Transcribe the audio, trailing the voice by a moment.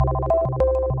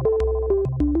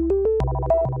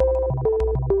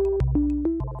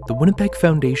The Winnipeg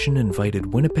Foundation invited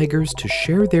Winnipeggers to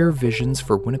share their visions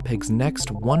for Winnipeg's next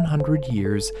 100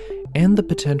 years and the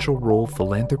potential role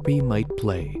philanthropy might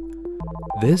play.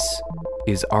 This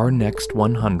is Our Next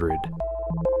 100.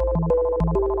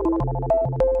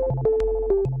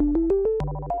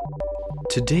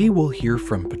 Today we'll hear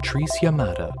from Patrice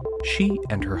Yamada. She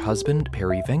and her husband,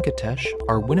 Perry Venkatesh,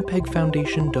 are Winnipeg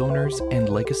Foundation donors and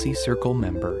Legacy Circle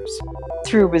members.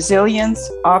 Through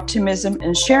resilience, optimism,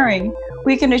 and sharing,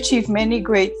 we can achieve many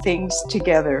great things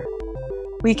together.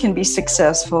 We can be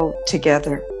successful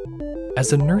together.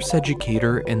 As a nurse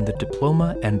educator in the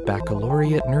diploma and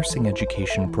baccalaureate nursing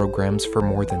education programs for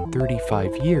more than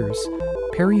 35 years,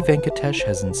 Perry Venkatesh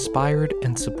has inspired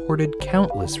and supported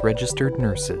countless registered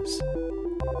nurses.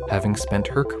 Having spent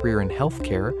her career in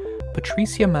healthcare,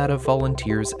 Patrice Yamada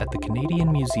volunteers at the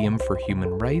Canadian Museum for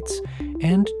Human Rights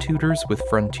and tutors with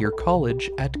Frontier College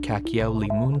at Kakiao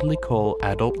Limund L'école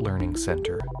Adult Learning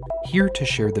Center. Here to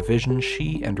share the vision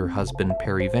she and her husband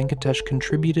Perry Venkatesh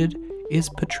contributed is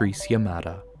Patrice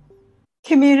Yamada.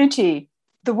 Community.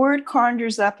 The word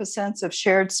conjures up a sense of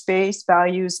shared space,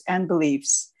 values, and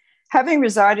beliefs. Having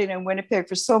resided in Winnipeg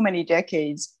for so many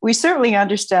decades, we certainly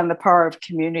understand the power of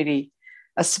community,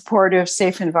 a supportive,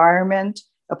 safe environment,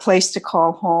 a place to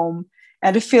call home,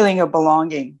 and a feeling of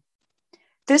belonging.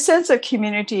 This sense of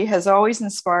community has always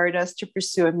inspired us to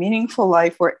pursue a meaningful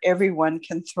life where everyone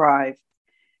can thrive.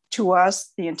 To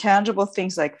us, the intangible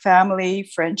things like family,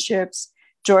 friendships,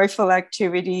 joyful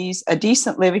activities, a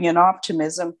decent living, and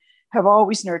optimism have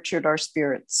always nurtured our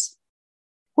spirits.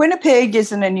 Winnipeg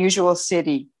is an unusual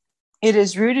city. It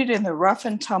is rooted in the rough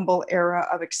and tumble era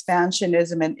of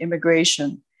expansionism and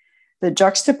immigration, the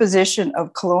juxtaposition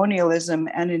of colonialism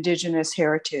and Indigenous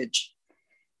heritage.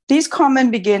 These common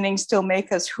beginnings still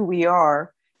make us who we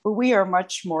are, but we are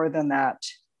much more than that.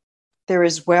 There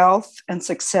is wealth and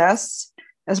success,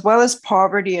 as well as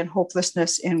poverty and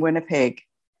hopelessness in Winnipeg.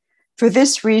 For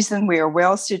this reason, we are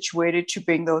well situated to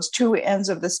bring those two ends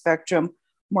of the spectrum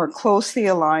more closely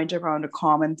aligned around a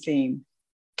common theme: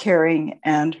 caring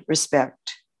and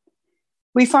respect.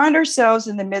 We find ourselves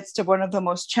in the midst of one of the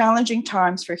most challenging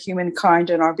times for humankind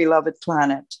and our beloved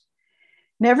planet.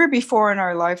 Never before in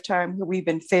our lifetime have we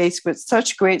been faced with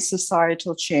such great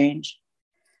societal change.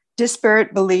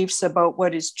 Disparate beliefs about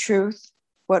what is truth,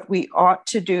 what we ought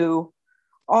to do.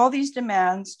 All these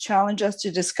demands challenge us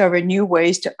to discover new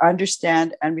ways to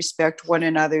understand and respect one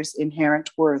another's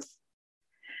inherent worth.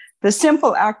 The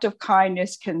simple act of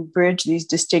kindness can bridge these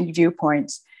distinct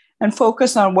viewpoints and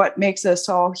focus on what makes us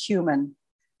all human,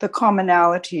 the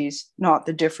commonalities, not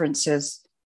the differences.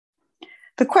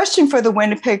 The question for the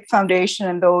Winnipeg Foundation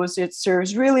and those it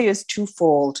serves really is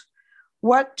twofold.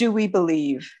 What do we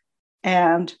believe?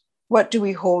 And what do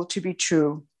we hold to be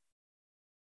true?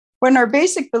 When our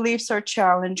basic beliefs are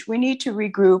challenged, we need to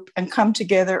regroup and come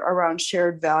together around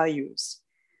shared values.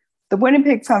 The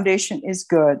Winnipeg Foundation is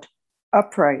good,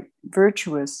 upright,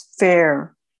 virtuous,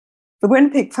 fair. The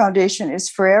Winnipeg Foundation is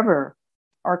forever.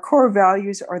 Our core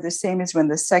values are the same as when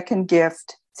the second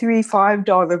gift, 3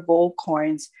 $5 gold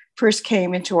coins, first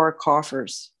came into our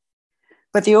coffers.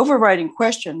 But the overriding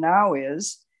question now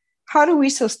is, how do we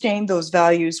sustain those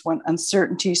values when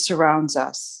uncertainty surrounds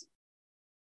us?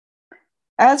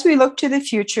 As we look to the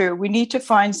future, we need to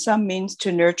find some means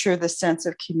to nurture the sense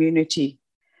of community,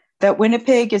 that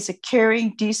Winnipeg is a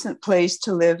caring, decent place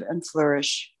to live and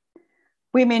flourish.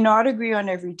 We may not agree on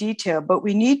every detail, but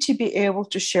we need to be able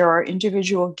to share our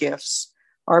individual gifts,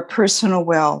 our personal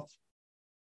wealth.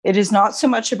 It is not so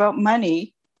much about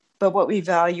money, but what we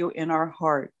value in our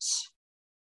hearts.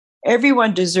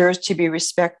 Everyone deserves to be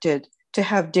respected, to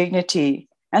have dignity,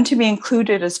 and to be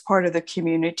included as part of the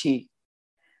community.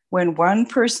 When one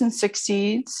person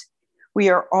succeeds, we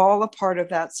are all a part of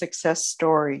that success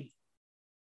story.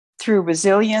 Through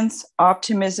resilience,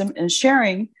 optimism, and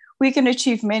sharing, we can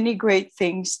achieve many great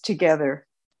things together.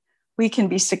 We can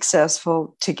be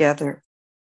successful together.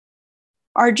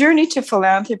 Our journey to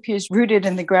philanthropy is rooted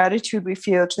in the gratitude we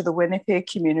feel to the Winnipeg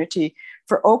community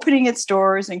for opening its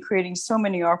doors and creating so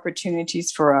many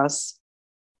opportunities for us.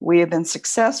 We have been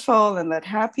successful and led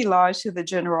happy lives through the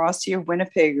generosity of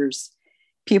Winnipeggers.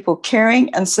 People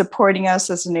caring and supporting us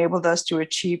has enabled us to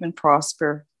achieve and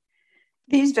prosper.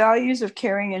 These values of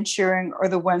caring and sharing are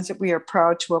the ones that we are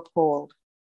proud to uphold.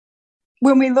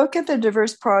 When we look at the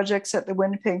diverse projects that the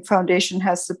Winnipeg Foundation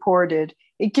has supported,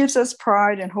 it gives us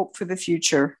pride and hope for the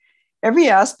future. Every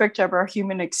aspect of our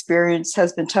human experience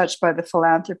has been touched by the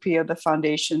philanthropy of the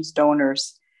Foundation's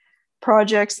donors.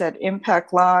 Projects that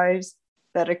impact lives,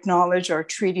 that acknowledge our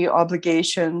treaty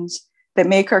obligations, that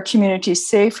make our community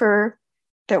safer,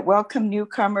 that welcome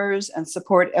newcomers and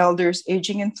support elders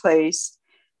aging in place.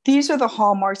 These are the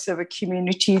hallmarks of a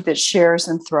community that shares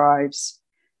and thrives.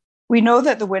 We know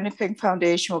that the Winnipeg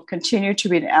Foundation will continue to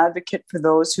be an advocate for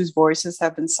those whose voices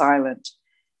have been silent.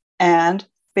 And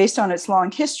based on its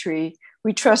long history,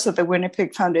 we trust that the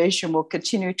Winnipeg Foundation will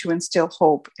continue to instill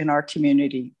hope in our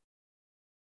community.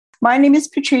 My name is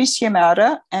Patrice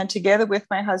Yamada, and together with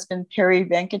my husband, Perry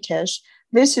Venkatesh,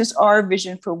 this is our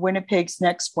vision for Winnipeg's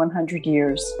next 100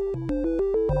 years.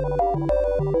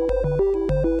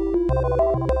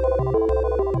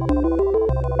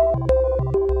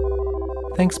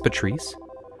 Thanks, Patrice.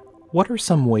 What are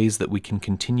some ways that we can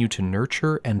continue to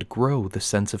nurture and grow the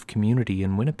sense of community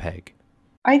in Winnipeg?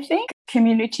 I think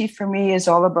community for me is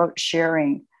all about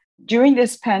sharing. During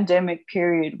this pandemic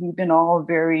period, we've been all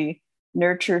very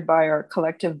nurtured by our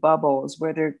collective bubbles,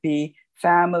 whether it be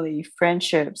family,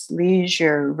 friendships,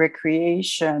 leisure,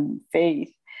 recreation,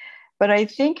 faith. But I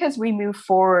think as we move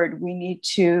forward, we need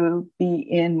to be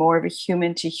in more of a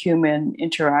human-to-human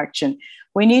interaction.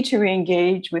 We need to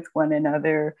re-engage with one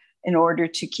another in order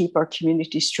to keep our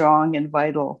community strong and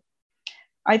vital.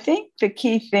 I think the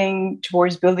key thing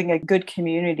towards building a good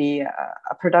community,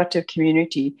 a productive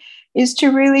community, is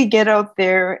to really get out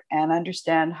there and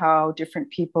understand how different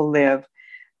people live.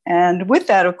 And with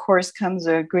that, of course, comes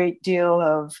a great deal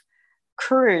of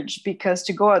courage, because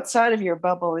to go outside of your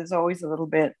bubble is always a little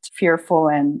bit fearful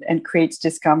and creates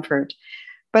discomfort.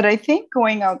 But I think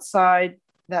going outside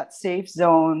that safe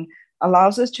zone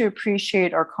allows us to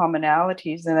appreciate our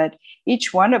commonalities, and that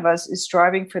each one of us is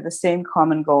striving for the same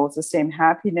common goals, the same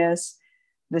happiness,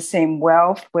 the same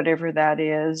wealth, whatever that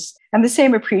is, and the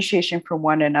same appreciation for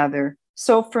one another.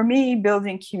 So for me,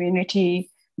 building community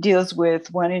deals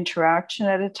with one interaction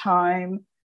at a time,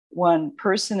 one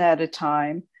person at a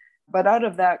time. But out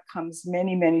of that comes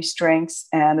many, many strengths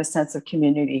and a sense of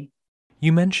community.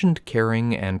 You mentioned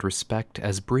caring and respect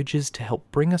as bridges to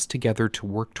help bring us together to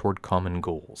work toward common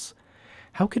goals.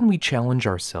 How can we challenge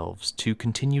ourselves to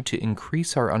continue to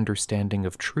increase our understanding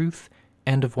of truth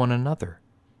and of one another?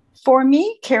 For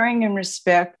me, caring and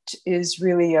respect is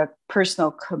really a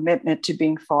personal commitment to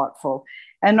being thoughtful,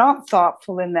 and not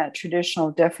thoughtful in that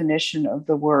traditional definition of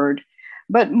the word,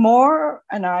 but more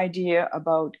an idea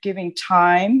about giving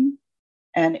time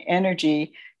and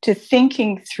energy to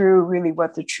thinking through really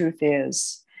what the truth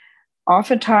is.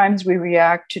 Oftentimes we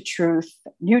react to truth,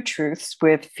 new truths,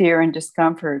 with fear and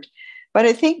discomfort. But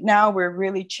I think now we're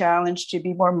really challenged to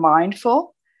be more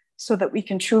mindful so that we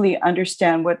can truly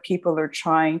understand what people are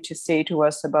trying to say to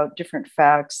us about different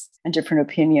facts and different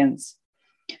opinions.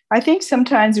 I think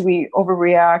sometimes we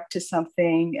overreact to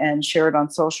something and share it on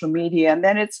social media, and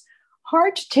then it's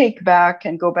hard to take back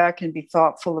and go back and be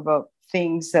thoughtful about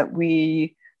things that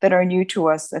are new to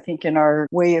us, I think, in our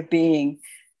way of being.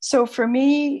 So for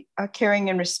me, caring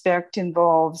and respect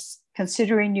involves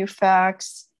considering new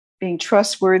facts, being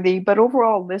trustworthy, but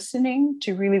overall listening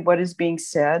to really what is being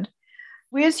said.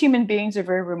 We as human beings are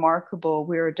very remarkable.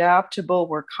 We're adaptable,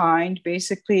 we're kind,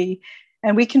 basically,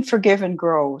 and we can forgive and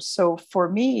grow. So for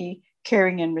me,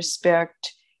 caring and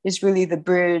respect is really the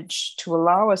bridge to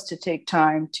allow us to take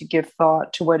time to give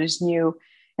thought to what is new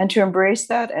and to embrace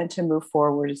that and to move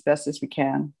forward as best as we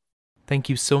can. Thank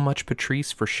you so much,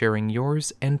 Patrice, for sharing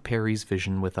yours and Perry's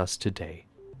vision with us today.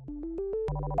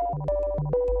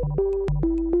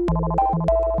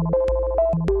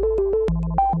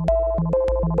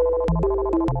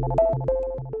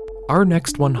 Our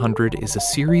Next 100 is a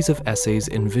series of essays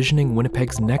envisioning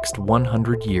Winnipeg's next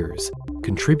 100 years,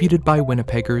 contributed by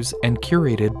Winnipeggers and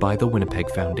curated by the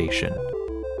Winnipeg Foundation.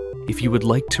 If you would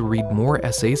like to read more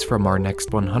essays from Our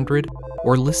Next 100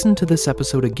 or listen to this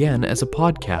episode again as a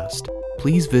podcast,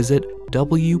 please visit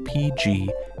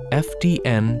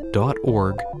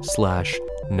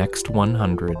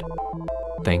wpgfdn.org/next100.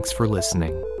 Thanks for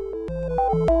listening.